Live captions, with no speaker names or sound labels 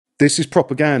This is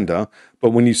propaganda,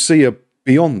 but when you see a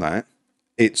beyond that,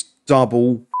 it's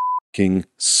double f***ing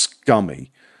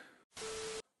scummy.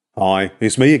 Hi,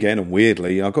 it's me again, and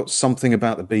weirdly, I've got something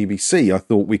about the BBC I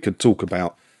thought we could talk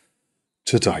about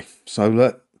today.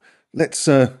 So let's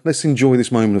enjoy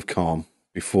this moment of calm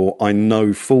before I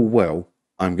know full well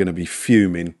I'm going to be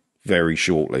fuming very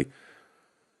shortly.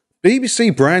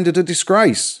 BBC branded a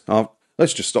disgrace.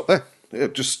 Let's just stop there.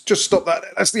 Just stop that.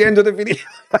 That's the end of the video.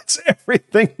 That's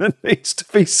everything that needs to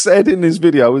be said in this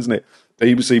video, isn't it?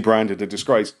 BBC branded a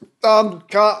disgrace. Done.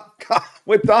 Cut.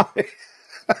 We're done.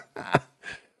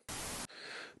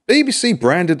 BBC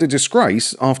branded a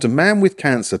disgrace after man with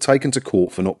cancer taken to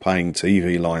court for not paying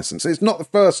TV licence. It's not the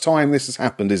first time this has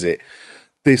happened, is it?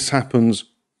 This happens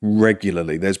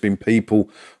regularly. There's been people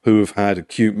who have had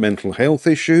acute mental health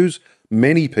issues.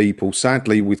 Many people,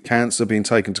 sadly, with cancer being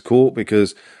taken to court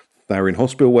because they were in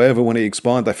hospital, wherever, when it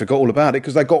expired. They forgot all about it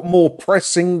because they got more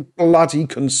pressing bloody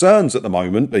concerns at the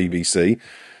moment, BBC.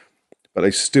 But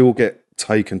they still get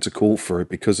taken to court for it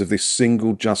because of this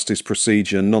single justice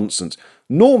procedure nonsense.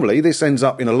 Normally, this ends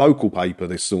up in a local paper,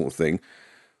 this sort of thing.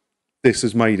 This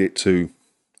has made it to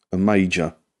a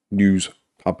major news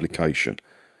publication.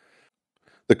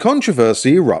 The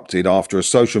controversy erupted after a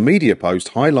social media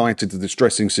post highlighted the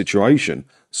distressing situation,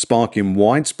 sparking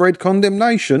widespread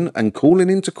condemnation and calling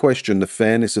into question the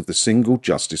fairness of the single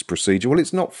justice procedure. Well,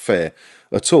 it's not fair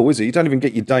at all, is it? You don't even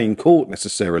get your day in court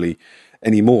necessarily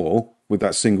anymore with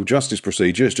that single justice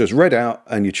procedure. It's just read out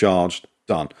and you're charged,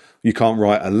 done. You can't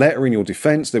write a letter in your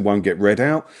defence, they won't get read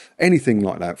out, anything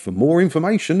like that. For more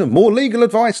information and more legal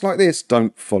advice like this,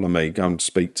 don't follow me. Go and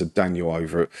speak to Daniel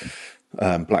over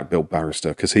at Black Belt Barrister,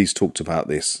 because he's talked about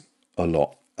this a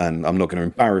lot. And I'm not going to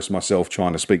embarrass myself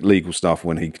trying to speak legal stuff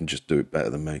when he can just do it better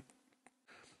than me.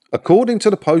 According to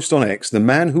the post on X, the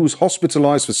man who was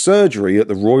hospitalised for surgery at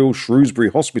the Royal Shrewsbury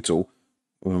Hospital,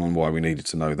 I don't know why we needed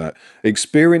to know that,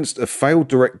 experienced a failed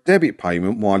direct debit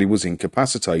payment while he was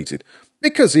incapacitated.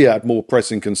 Because he had more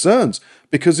pressing concerns.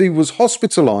 Because he was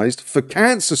hospitalised for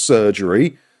cancer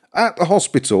surgery at the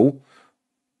hospital.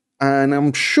 And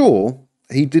I'm sure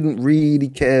he didn't really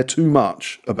care too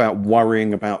much about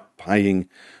worrying about paying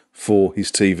for his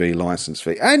TV licence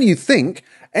fee. And you think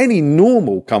any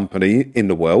normal company in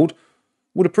the world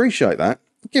would appreciate that.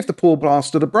 Give the poor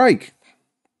bastard a break.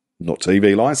 Not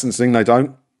TV licensing, they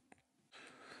don't.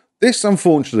 This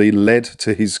unfortunately led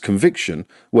to his conviction,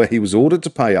 where he was ordered to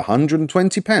pay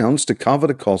 £120 to cover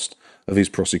the cost of his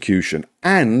prosecution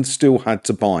and still had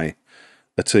to buy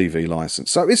a TV licence.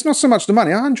 So it's not so much the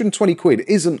money. 120 quid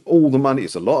isn't all the money.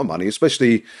 It's a lot of money,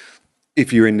 especially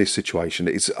if you're in this situation.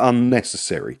 It's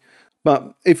unnecessary.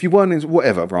 But if you weren't in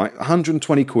whatever, right,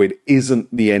 120 quid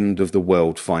isn't the end of the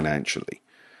world financially.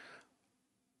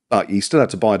 But you still had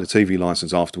to buy the TV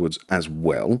licence afterwards as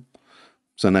well.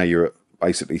 So now you're at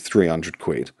basically 300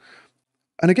 quid.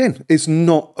 And again, it's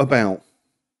not about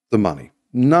the money.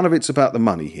 None of it's about the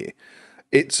money here.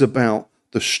 It's about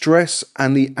the stress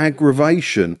and the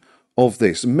aggravation of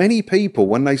this. Many people,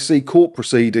 when they see court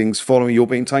proceedings following you're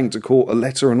being taken to court, a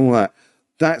letter and all that,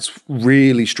 that's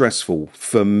really stressful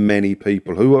for many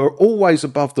people who are always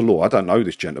above the law. I don't know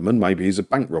this gentleman. Maybe he's a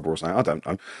bank robber or something. I don't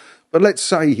know. But let's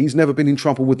say he's never been in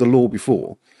trouble with the law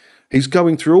before. He's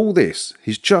going through all this.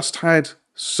 He's just had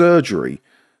surgery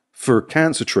for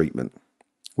cancer treatment,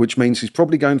 which means he's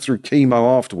probably going through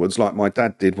chemo afterwards, like my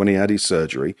dad did when he had his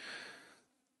surgery.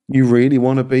 You really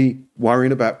want to be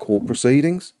worrying about court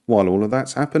proceedings while all of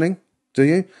that's happening, do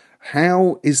you?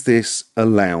 How is this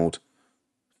allowed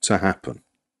to happen?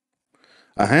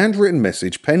 A handwritten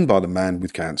message penned by the man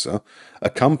with cancer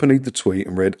accompanied the tweet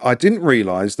and read, "I didn't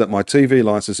realise that my TV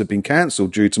licence had been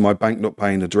cancelled due to my bank not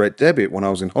paying a direct debit when I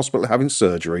was in hospital having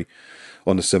surgery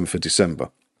on the 7th of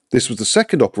December. This was the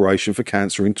second operation for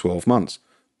cancer in 12 months.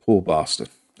 Poor bastard.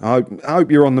 I hope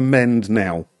you're on the mend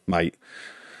now, mate.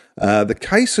 The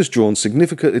case has drawn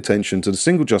significant attention to the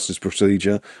single justice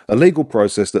procedure, a legal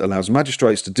process that allows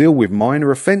magistrates to deal with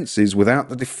minor offences without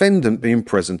the defendant being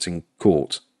present in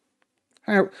court."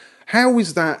 How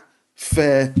is that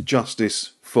fair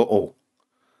justice for all?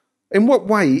 In what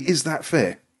way is that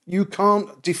fair? You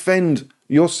can't defend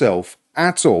yourself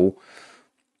at all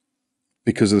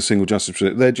because of the single justice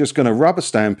procedure. They're just going to rubber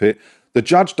stamp it. The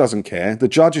judge doesn't care. The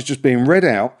judge is just being read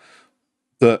out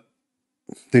that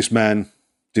this man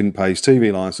didn't pay his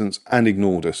TV licence and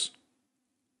ignored us.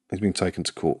 He's been taken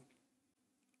to court.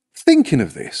 Thinking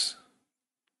of this,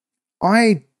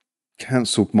 I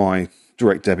cancelled my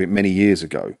direct debit many years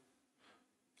ago,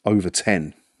 over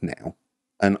 10 now,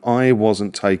 and I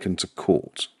wasn't taken to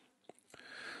court.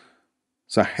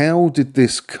 So how did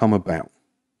this come about?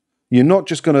 You're not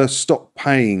just going to stop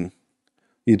paying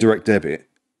your direct debit,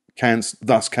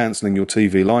 thus cancelling your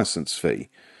TV licence fee,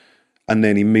 and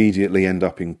then immediately end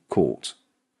up in court.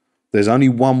 There's only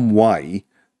one way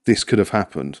this could have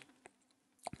happened,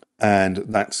 and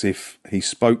that's if he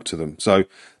spoke to them. So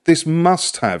this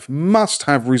must have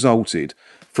resulted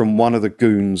from one of the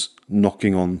goons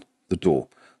knocking on the door.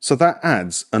 So that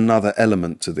adds another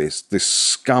element to this. This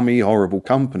scummy, horrible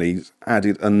company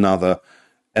added another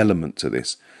element to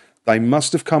this. They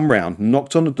must have come round,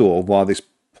 knocked on the door while this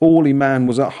poorly man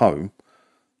was at home.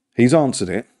 He's answered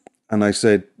it, and they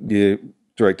said, your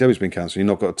direct debit's been cancelled, you've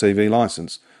not got a TV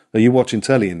licence. Are you watching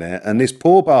telly in there? And this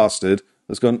poor bastard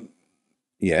has gone,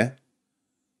 yeah.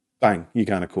 Bang, you're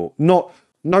going to court. No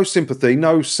sympathy,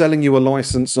 no selling you a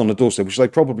licence on the doorstep, which they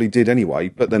probably did anyway,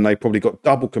 but then they probably got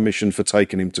double commission for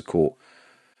taking him to court.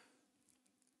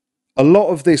 A lot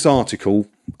of this article,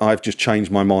 I've just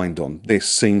changed my mind on. This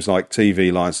seems like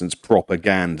TV licence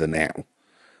propaganda now.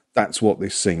 That's what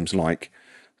this seems like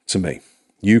to me.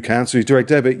 You cancel your direct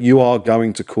debit, you are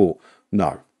going to court.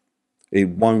 No, it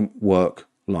won't work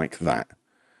like that.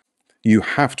 You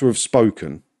have to have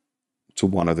spoken to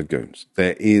one of the goons.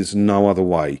 There is no other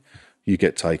way you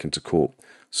get taken to court.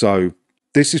 So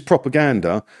this is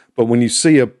propaganda, but when you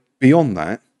see beyond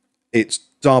that, it's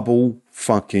double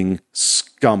fucking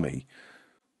scummy.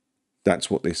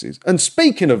 That's what this is. And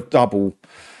speaking of double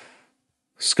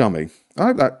scummy, I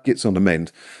hope that gets on the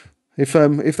mend.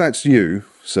 If that's you,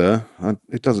 sir,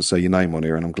 it doesn't say your name on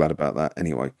here, and I'm glad about that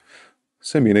anyway.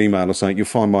 Send me an email or something. You'll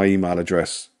find my email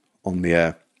address on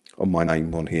the on my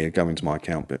name on here. Go into my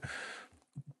account bit.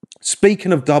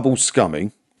 Speaking of double scummy,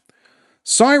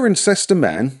 Cirencester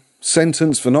man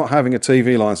sentenced for not having a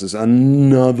TV licence.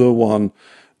 Another one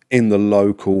in the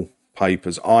local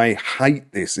papers. I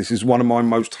hate this. This is one of my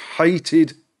most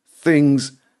hated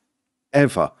things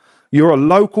ever. You're a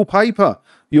local paper.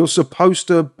 You're supposed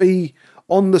to be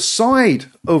on the side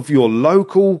of your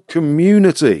local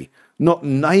community, not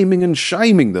naming and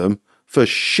shaming them for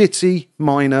shitty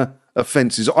minor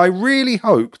offences. I really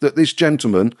hope that this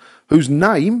gentleman, whose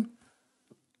name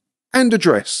and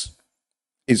address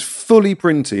is fully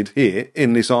printed here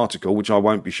in this article, which I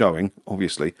won't be showing,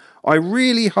 obviously, I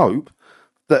really hope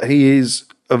that he is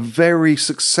a very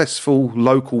successful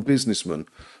local businessman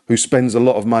who spends a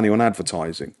lot of money on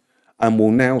advertising and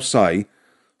will now say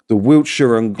the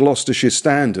Wiltshire and Gloucestershire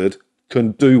Standard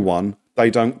can do one. They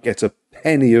don't get a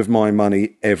penny of my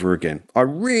money ever again. I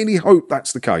really hope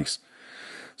that's the case.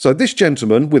 So this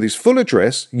gentleman, with his full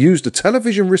address, used a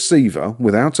television receiver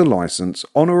without a licence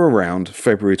on or around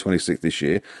February 26th this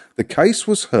year. The case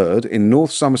was heard in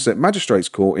North Somerset Magistrates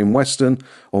Court in Weston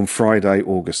on Friday,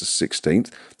 August the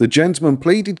 16th. The gentleman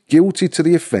pleaded guilty to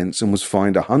the offence and was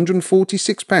fined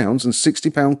 £146 and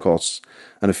 £60 costs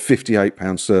and a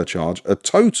 £58 surcharge, a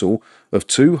total of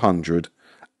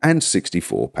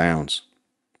 £264.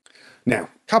 Now, a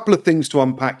couple of things to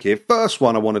unpack here. First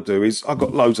one I want to do is, I've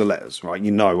got loads of letters, right?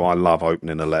 You know I love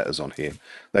opening the letters on here.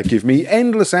 They give me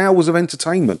endless hours of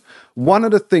entertainment. One of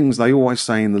the things they always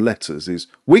say in the letters is,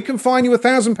 we can fine you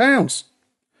 £1,000.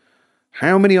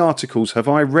 How many articles have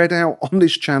I read out on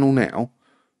this channel now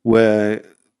where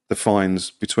the fine's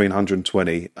between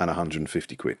 120 and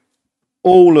 150 quid?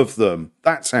 All of them.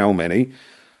 That's how many.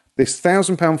 This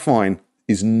 £1,000 fine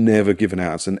is never given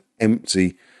out. It's an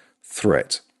empty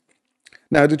threat.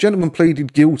 Now, the gentleman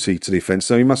pleaded guilty to the offence,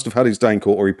 so he must have had his day in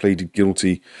court, or he pleaded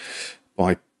guilty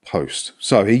by post.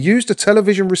 So he used a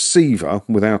television receiver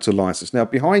without a licence. Now,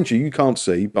 behind you, you can't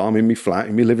see, but I'm in my flat,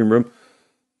 in my living room.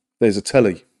 There's a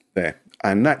telly there,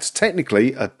 and that's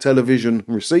technically a television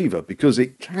receiver because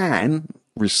it can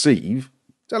receive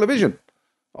television.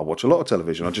 I watch a lot of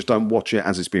television. I just don't watch it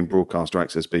as it's being broadcast or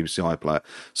access BBC iPlayer.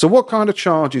 So what kind of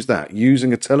charge is that?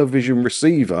 Using a television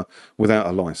receiver without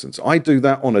a licence. I do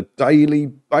that on a daily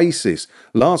basis.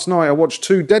 Last night I watched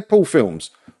 2 Deadpool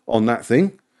films on that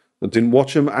thing. I didn't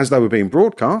watch them as they were being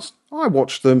broadcast. I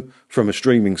watched them from a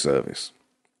streaming service.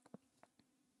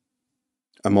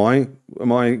 Am I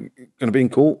going to be in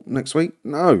court next week?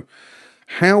 No.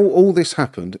 How all this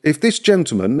happened, if this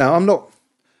gentleman, now I'm not,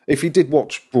 if he did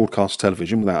watch broadcast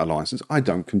television without a licence, I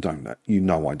don't condone that. You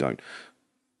know I don't.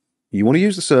 You want to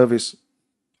use the service,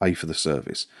 pay for the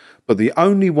service. But the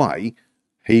only way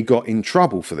he got in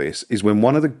trouble for this is when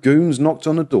one of the goons knocked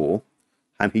on the door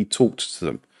and he talked to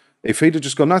them. If he'd have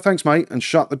just gone, no thanks mate, and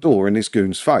shut the door in this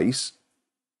goon's face,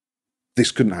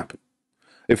 this couldn't happen.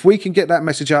 If we can get that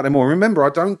message out there more, remember, I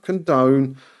don't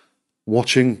condone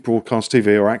watching broadcast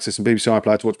TV or accessing BBC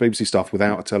iPlayer to watch BBC stuff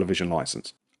without a television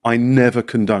licence. I never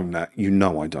condone that. You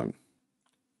know I don't.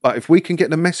 But if we can get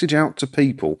the message out to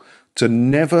people to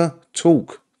never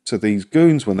talk to these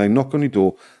goons when they knock on your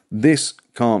door. This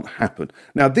can't happen.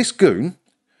 Now, this goon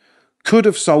could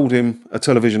have sold him a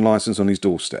television license on his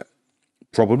doorstep.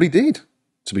 Probably did,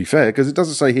 to be fair, because it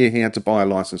doesn't say here he had to buy a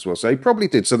license as well. So he probably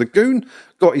did. So the goon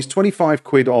got his 25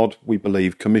 quid odd, we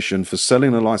believe, commission for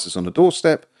selling a license on the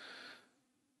doorstep.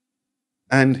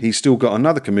 And he's still got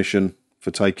another commission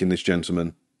for taking this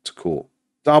gentleman to court.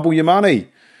 Double your money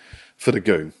for the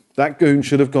goon. That goon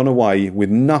should have gone away with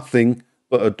nothing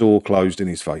but a door closed in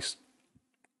his face.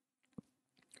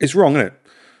 It's wrong, isn't it?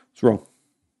 It's wrong.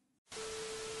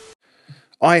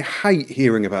 I hate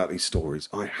hearing about these stories.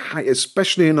 I hate,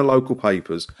 especially in the local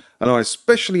papers, and I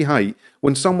especially hate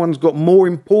when someone's got more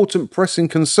important pressing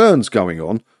concerns going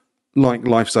on, like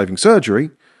life-saving surgery,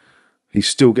 he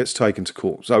still gets taken to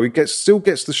court. So he still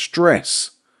gets the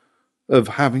stress of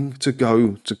having to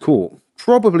go to court,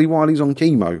 probably while he's on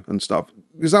chemo and stuff.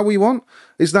 Is that what you want?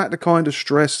 Is that the kind of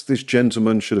stress this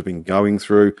gentleman should have been going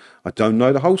through? I don't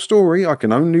know the whole story. I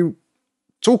can only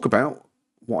talk about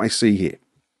what I see here.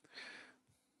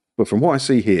 But from what I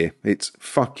see here, it's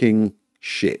fucking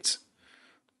shit.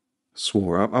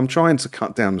 Swore up. I'm trying to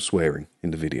cut down the swearing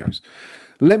in the videos.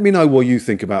 Let me know what you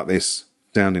think about this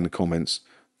down in the comments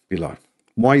below.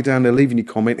 While you're down there leaving your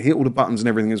comment, hit all the buttons and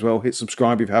everything as well. Hit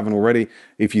subscribe if you haven't already.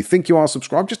 If you think you are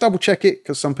subscribed, just double check it,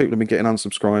 because some people have been getting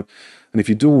unsubscribed. And if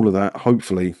you do all of that,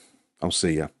 hopefully I'll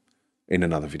see you in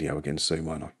another video again soon,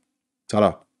 won't I?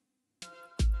 Ta-da.